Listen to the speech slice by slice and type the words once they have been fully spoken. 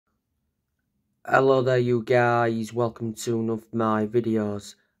Hello there you guys, welcome to one of my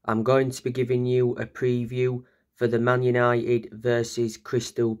videos. I'm going to be giving you a preview for the Man United versus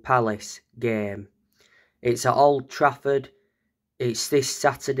Crystal Palace game. It's at Old Trafford, it's this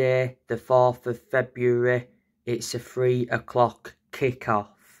Saturday the 4th of February, it's a 3 o'clock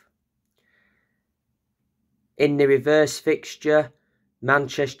kick-off. In the reverse fixture,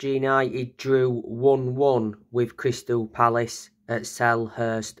 Manchester United drew 1-1 with Crystal Palace at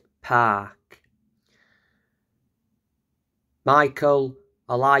Selhurst Park. Michael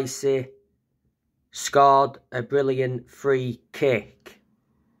Olise scored a brilliant free kick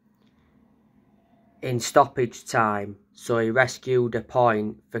in stoppage time, so he rescued a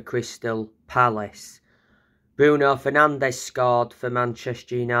point for Crystal Palace. Bruno Fernandes scored for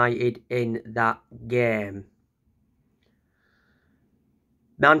Manchester United in that game.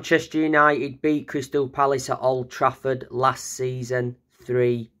 Manchester United beat Crystal Palace at Old Trafford last season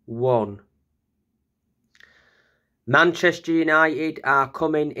 3-1. Manchester United are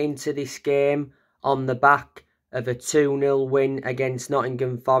coming into this game on the back of a 2-0 win against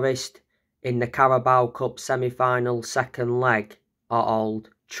Nottingham Forest in the Carabao Cup semi-final second leg at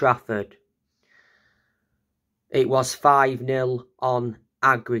Old Trafford. It was 5-0 on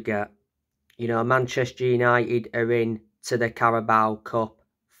aggregate. Manchester United are in to the Carabao Cup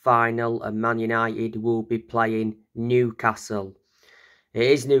final and Man United will be playing Newcastle. It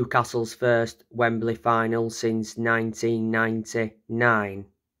is Newcastle's first Wembley final since 1999.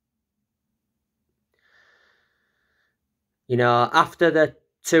 After the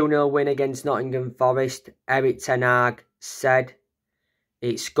 2-0 win against Nottingham Forest, Erik ten Hag said,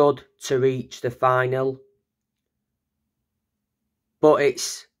 "It's good to reach the final, but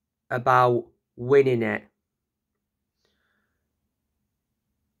it's about winning it."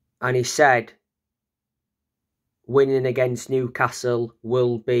 And he said, winning against Newcastle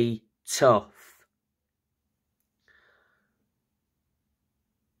will be tough.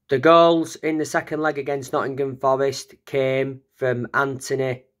 The goals in the second leg against Nottingham Forest came from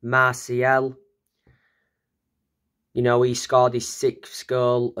Anthony Martial. He scored his 6th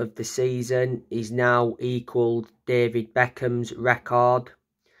goal of the season. He's now equalled David Beckham's record.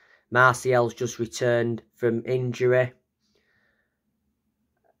 Martial's just returned from injury.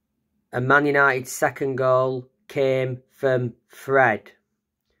 And Man United's second goal came from Fred.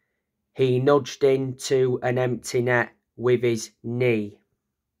 He nudged into an empty net with his knee.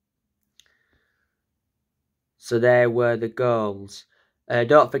 So there were the goals.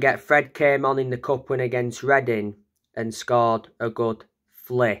 Don't forget, Fred came on in the cup win against Reading and scored a good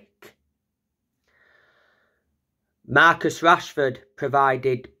flick. Marcus Rashford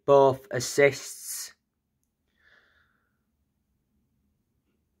provided both assists.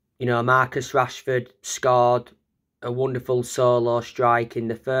 Marcus Rashford scored a wonderful solo strike in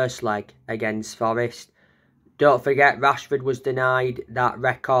the first leg against Forest. Don't forget, Rashford was denied that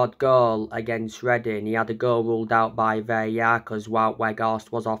record goal against Reading. He had a goal ruled out by VAR because Wout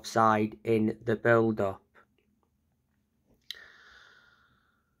Weghorst was offside in the build-up.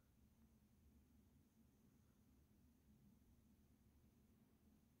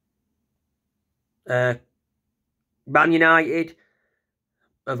 Man United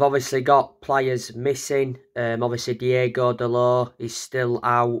have obviously got players missing. Obviously, Diego Dalot is still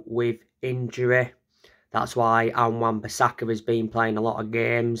out with injury. That's why Wan-Bissaka has been playing a lot of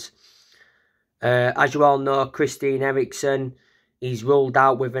games. As you all know, Christian Eriksen is ruled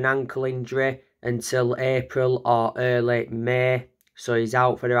out with an ankle injury until April or early May. So he's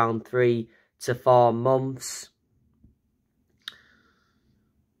out for around 3 to 4 months.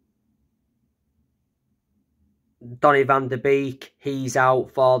 Donny van de Beek, he's out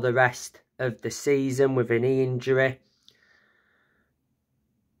for the rest of the season with a knee injury.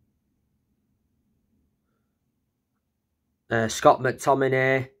 Scott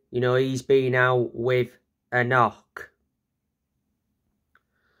McTominay, he's been out with a knock.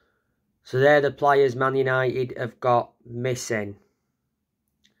 So they're the players Man United have got missing.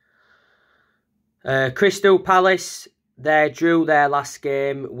 Crystal Palace, they drew their last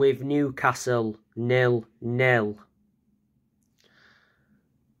game with Newcastle 0-0.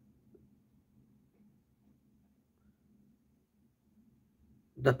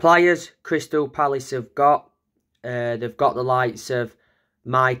 The players Crystal Palace have got, they've got the likes of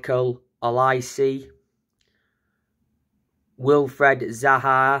Michael Olise, Wilfred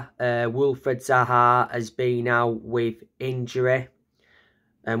Zaha. Wilfred Zaha has been out with injury.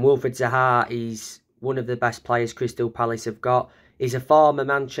 And Wilfred Zaha is one of the best players Crystal Palace have got. He's a former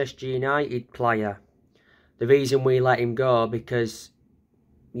Manchester United player. The reason we let him go because,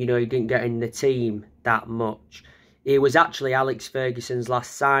 he didn't get in the team that much. He was actually Alex Ferguson's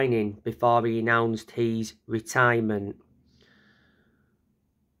last signing before he announced his retirement.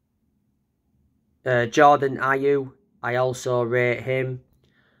 Jordan Ayew, I also rate him.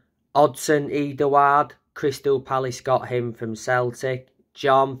 Odsonne Edouard, Crystal Palace got him from Celtic.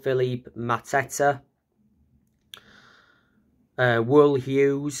 Jean-Philippe Mateta. Will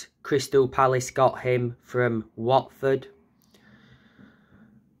Hughes, Crystal Palace got him from Watford.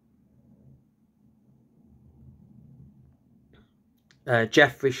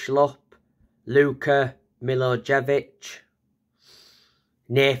 Jeffrey Schlupp, Luka Milojevic.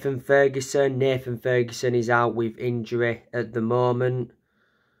 Nathan Ferguson. Nathan Ferguson is out with injury at the moment.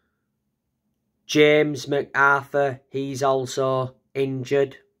 James McArthur, he's also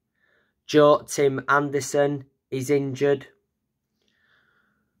injured. Tim Anderson is injured.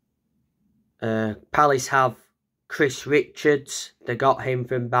 Palace have Chris Richards. They got him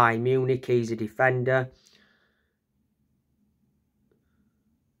from Bayern Munich. He's a defender.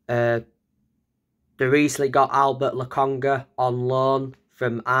 They recently got Albert Lokonga on loan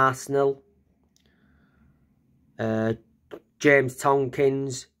from Arsenal. James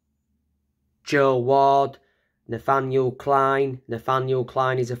Tompkins, Joe Ward, Nathaniel Klein. Nathaniel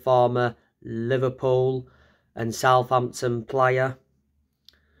Klein is a former Liverpool and Southampton player.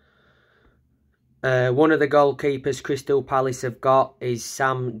 One of the goalkeepers Crystal Palace have got is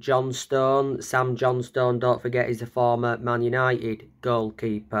Sam Johnstone. Sam Johnstone, don't forget, is a former Man United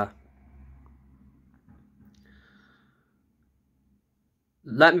goalkeeper.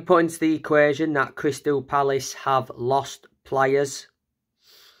 Let me put into the equation that Crystal Palace have lost players.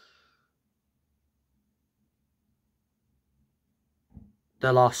 They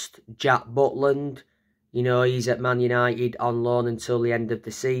lost Jack Butland. You know, he's at Man United on loan until the end of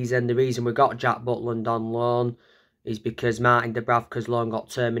the season. The reason we got Jack Butland on loan is because Martin Dubravka's loan got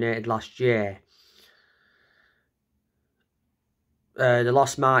terminated last year. They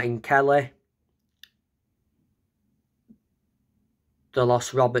lost Martin Kelly. They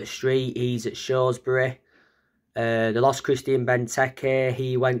lost Robert Street. He's at Shrewsbury. They lost Christian Benteke.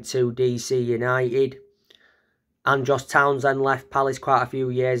 He went to DC United. Andros Townsend left Palace quite a few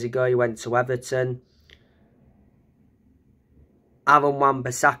years ago. He went to Everton. Aaron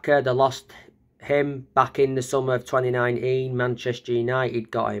Wan-Bissaka, they lost him back in the summer of 2019. Manchester United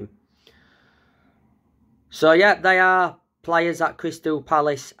got him. So yeah, they are players that Crystal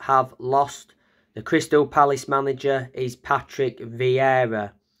Palace have lost. The Crystal Palace manager is Patrick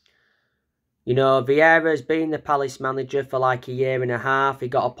Vieira. You know, Vieira's been the Palace manager for like a year and a half. He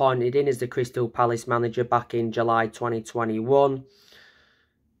got appointed in as the Crystal Palace manager back in July 2021.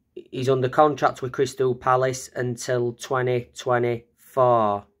 He's under contract with Crystal Palace until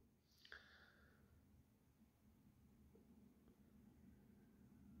 2024.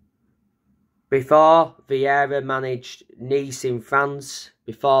 Before, Vieira managed Nice in France.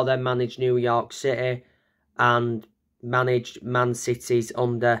 Before then, managed New York City and managed Man City's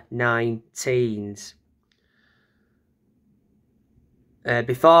under-19s.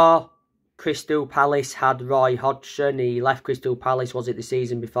 Before Crystal Palace had Roy Hodgson. He left Crystal Palace, was it the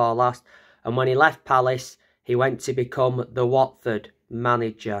season before last? And when he left Palace, he went to become the Watford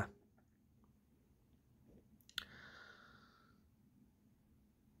manager.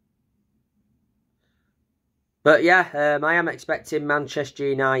 But yeah, I am expecting Manchester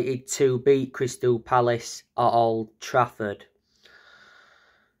United to beat Crystal Palace at Old Trafford.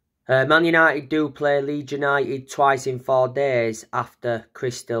 Man United do play Leeds United twice in 4 days after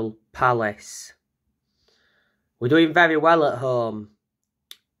Crystal Palace. We're doing very well at home.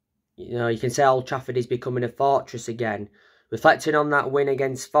 You know, you can say Old Trafford is becoming a fortress again. Reflecting on that win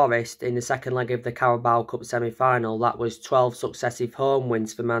against Forest in the second leg of the Carabao Cup semi-final, that was 12 successive home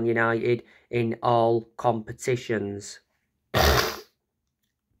wins for Man United in all competitions.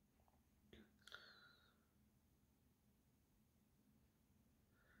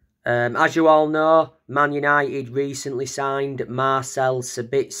 As you all know, Man United recently signed Marcel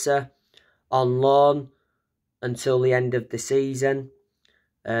Sabitzer on loan until the end of the season.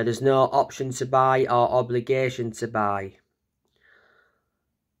 There's no option to buy or obligation to buy.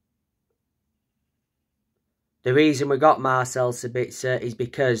 The reason we got Marcel Sabitzer is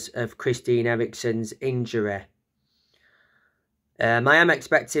because of Christian Eriksen's injury. I am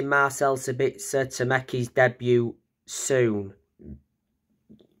expecting Marcel Sabitzer to make his debut soon.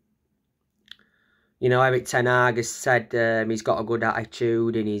 You know, Erik ten Hag has said he's got a good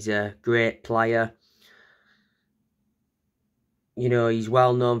attitude and he's a great player. You know, he's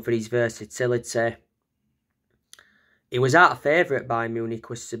well known for his versatility. He was out of favour at Bayern Munich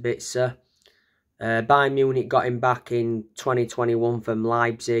with Sabitzer. Bayern Munich got him back in 2021 from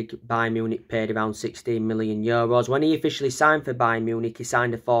Leipzig. Bayern Munich paid around €16 million. When he officially signed for Bayern Munich, he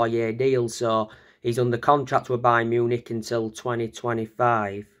signed a 4-year deal, so he's under contract with Bayern Munich until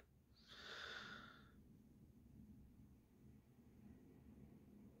 2025.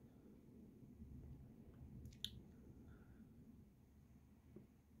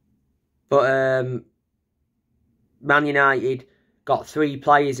 But Man United got 3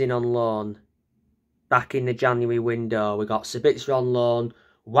 players in on loan back in the January window. We got Sabitzer on loan,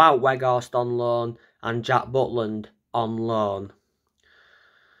 Wout Weghorst on loan, and Jack Butland on loan.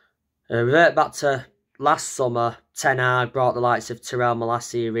 Revert back to last summer, Ten Hag brought the likes of Tyrell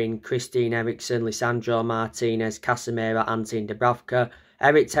Malacia in, Christian Eriksen, Lisandro Martinez, Casemiro, Anton Dubravka.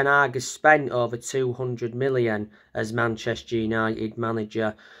 Erik Ten Hag has spent over 200 million as Manchester United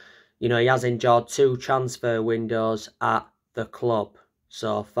manager. You know, he has enjoyed 2 transfer windows at the club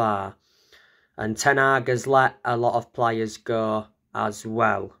so far. And Ten Hag has let a lot of players go as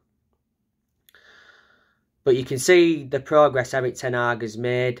well. But you can see the progress Erik Ten Hag has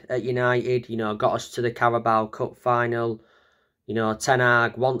made at United. You know, got us to the Carabao Cup final. You know, Ten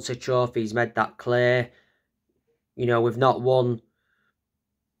Hag wants a trophy. He's made that clear. You know, we've not won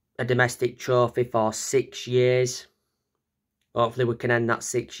a domestic trophy for 6 years. Hopefully we can end that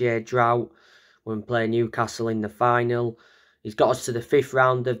 6-year drought when playing Newcastle in the final. He's got us to the 5th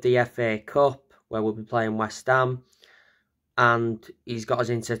round of the FA Cup, where we'll be playing West Ham. And he's got us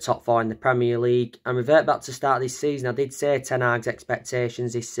into top 4 in the Premier League. And revert back to start this season, I did say Ten Hag's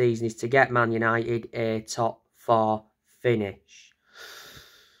expectations this season is to get Man United a top 4 finish.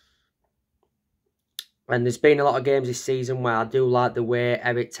 And there's been a lot of games this season where I do like the way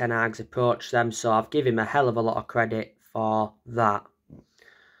Erik Ten Hag's approached them, so I've given him a hell of a lot of credit for that.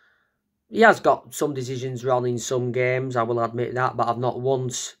 He has got some decisions wrong in some games, I will admit that, but I've not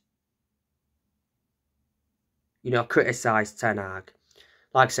once, you know, criticised Ten Hag.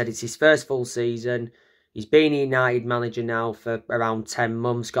 Like I said, it's his first full season. He's been a United manager now for around 10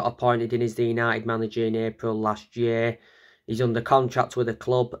 months, got appointed in as the United manager in April last year. He's under contract with the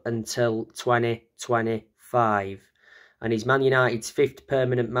club until 2025. And he's Man United's 5th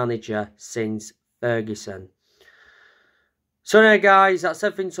permanent manager since Ferguson. So anyway guys, that's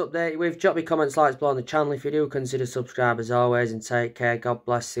everything to update you with. Drop me comments, likes below on the channel if you do. Consider subscribe as always, and take care. God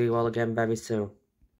bless you all again very soon.